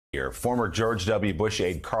Here, former George W. Bush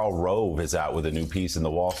aide Karl Rove is out with a new piece in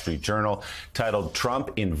the Wall Street Journal titled "Trump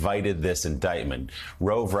Invited This Indictment."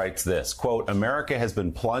 Rove writes this, quote, "America has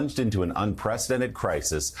been plunged into an unprecedented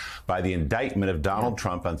crisis by the indictment of Donald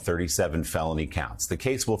Trump on 37 felony counts. The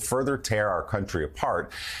case will further tear our country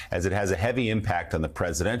apart as it has a heavy impact on the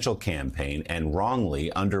presidential campaign and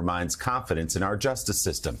wrongly undermines confidence in our justice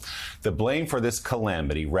system. The blame for this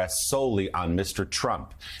calamity rests solely on Mr.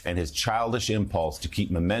 Trump and his childish impulse to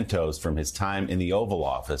keep mementos from his time in the Oval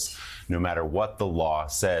Office, no matter what the law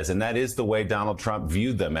says." And that is the way Donald Trump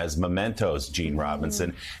viewed them, as mementos, Gene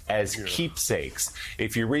Robinson, as keepsakes.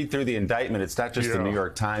 If you read through the indictment, it's not just the New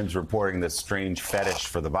York Times reporting this strange fetish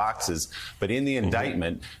for the boxes, but in the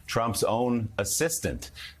indictment, Trump's own assistant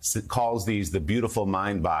calls these the beautiful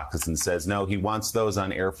mind boxes and says, no, he wants those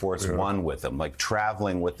on Air Force One with him, like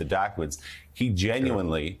traveling with the documents. He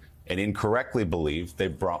genuinely and incorrectly believed they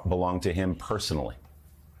belong to him personally.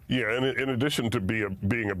 Yeah, and in addition to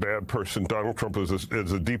being a bad person, Donald Trump is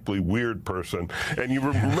a deeply weird person. And you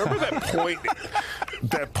remember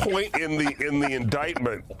that point in the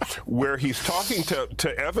indictment where he's talking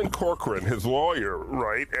to Evan Corcoran, his lawyer,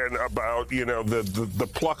 right, and about the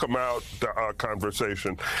pluck 'em out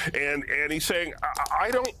conversation, and he's saying,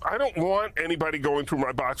 I don't want anybody going through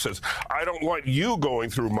my boxes. I don't want you going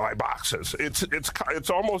through my boxes. It's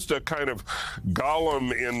almost a kind of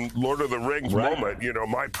Gollum in Lord of the Rings moment,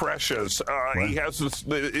 my precious. He has this.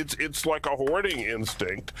 It's like a hoarding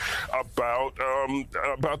instinct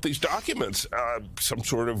about these documents. Some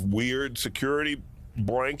sort of weird security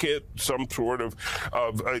blanket, some sort of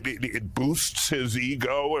it boosts his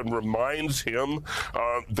ego and reminds him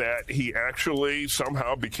that he actually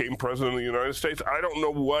somehow became president of the United States. I don't know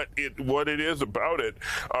what it is about it,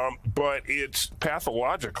 but it's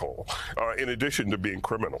pathological in addition to being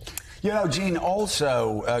criminal. Gene,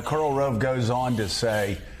 also, Karl Rove goes on to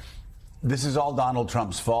say, this is all Donald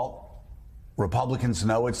Trump's fault. Republicans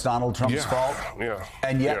know it's Donald Trump's fault.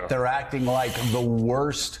 And yet they're acting like the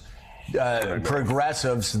worst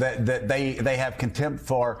progressives that they have contempt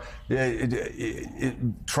for,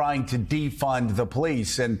 trying to defund the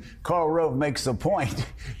police. And Karl Rove makes the point,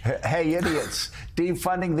 hey, idiots,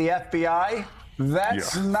 defunding the FBI?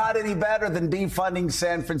 That's not any better than defunding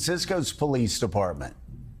San Francisco's police department.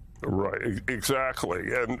 Right,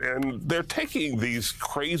 exactly. And they're taking these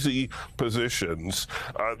crazy positions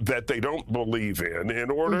that they don't believe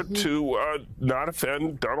in order to not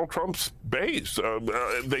offend Donald Trump's base.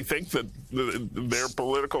 They think that their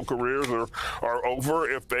political careers are over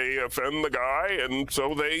if they offend the guy, and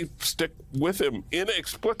so they stick with him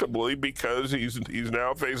inexplicably because he's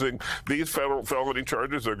now facing these federal felony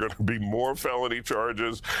charges. There are going to be more felony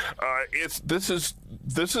charges. This is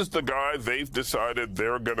the guy they've decided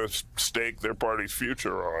they're going to stake their party's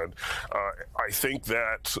future on. I think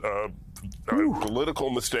that's a political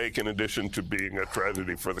mistake in addition to being a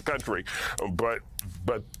tragedy for the country. But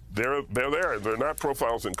they're there. They're not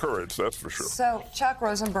profiles in courage, that's for sure. So, Chuck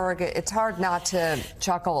Rosenberg, it's hard not to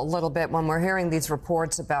chuckle a little bit when we're hearing these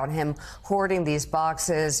reports about him hoarding these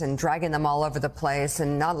boxes and dragging them all over the place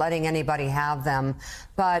and not letting anybody have them.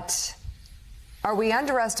 But are we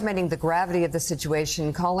underestimating the gravity of the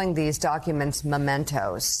situation, calling these documents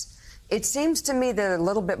mementos? It seems to me that they're a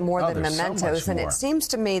little bit more than mementos, and it seems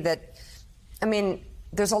to me that,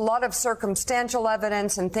 there's a lot of circumstantial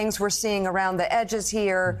evidence and things we're seeing around the edges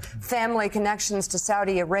here, family connections to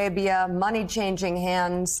Saudi Arabia, money changing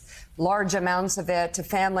hands, large amounts of it to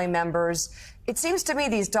family members. It seems to me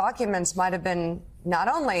these documents might have been not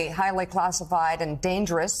only highly classified and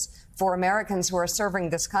dangerous for Americans who are serving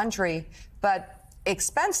this country, but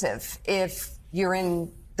expensive if you're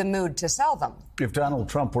in the mood to sell them. If Donald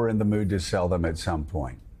Trump were in the mood to sell them at some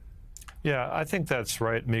point. Yeah, I think that's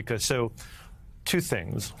right, Mika. So two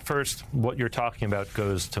things. First, what you're talking about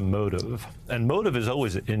goes to motive. And motive is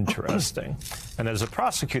always interesting. And as a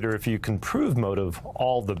prosecutor, if you can prove motive,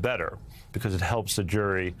 all the better, because it helps the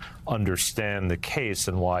jury understand the case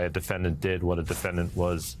and why a defendant did what a defendant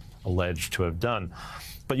was alleged to have done.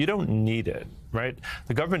 But you don't need it, right?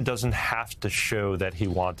 The government doesn't have to show that he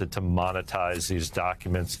wanted to monetize these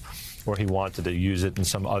documents or he wanted to use it in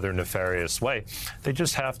some other nefarious way. They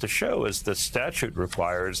just have to show, as the statute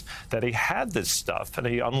requires, that he had this stuff and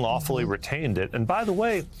he unlawfully retained it. And by the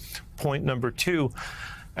way, point number two,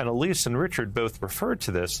 and Elise and Richard both referred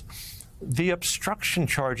to this, the obstruction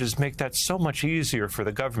charges make that so much easier for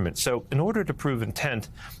the government. So in order to prove intent,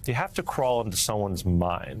 you have to crawl into someone's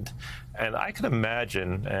mind. And I can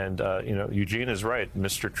imagine, and Eugene is right,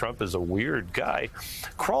 Mr. Trump is a weird guy.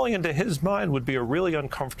 Crawling into his mind would be a really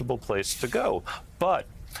uncomfortable place to go. But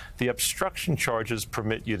The obstruction charges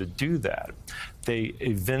permit you to do that. They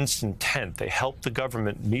evince intent. They help the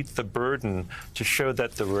government meet the burden to show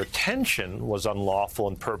that the retention was unlawful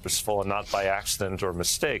and purposeful and not by accident or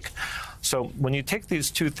mistake. So when you take these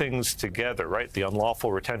two things together, right, the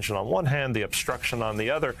unlawful retention on one hand, the obstruction on the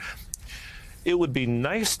other, it would be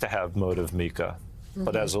nice to have motive, Mika,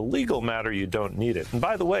 but as a legal matter, you don't need it. And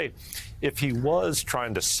by the way, if he was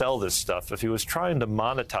trying to sell this stuff, if he was trying to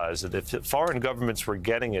monetize it, if foreign governments were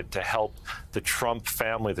getting it to help the Trump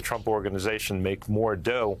family, the Trump organization make more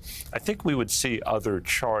dough, I think we would see other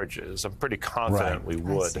charges. I'm pretty confident we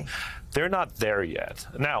would. They're not there yet.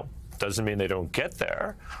 Now, doesn't mean they don't get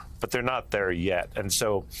there, but they're not there yet. And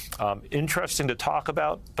so interesting to talk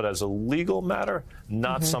about, but as a legal matter,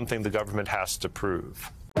 not something the government has to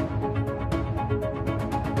prove.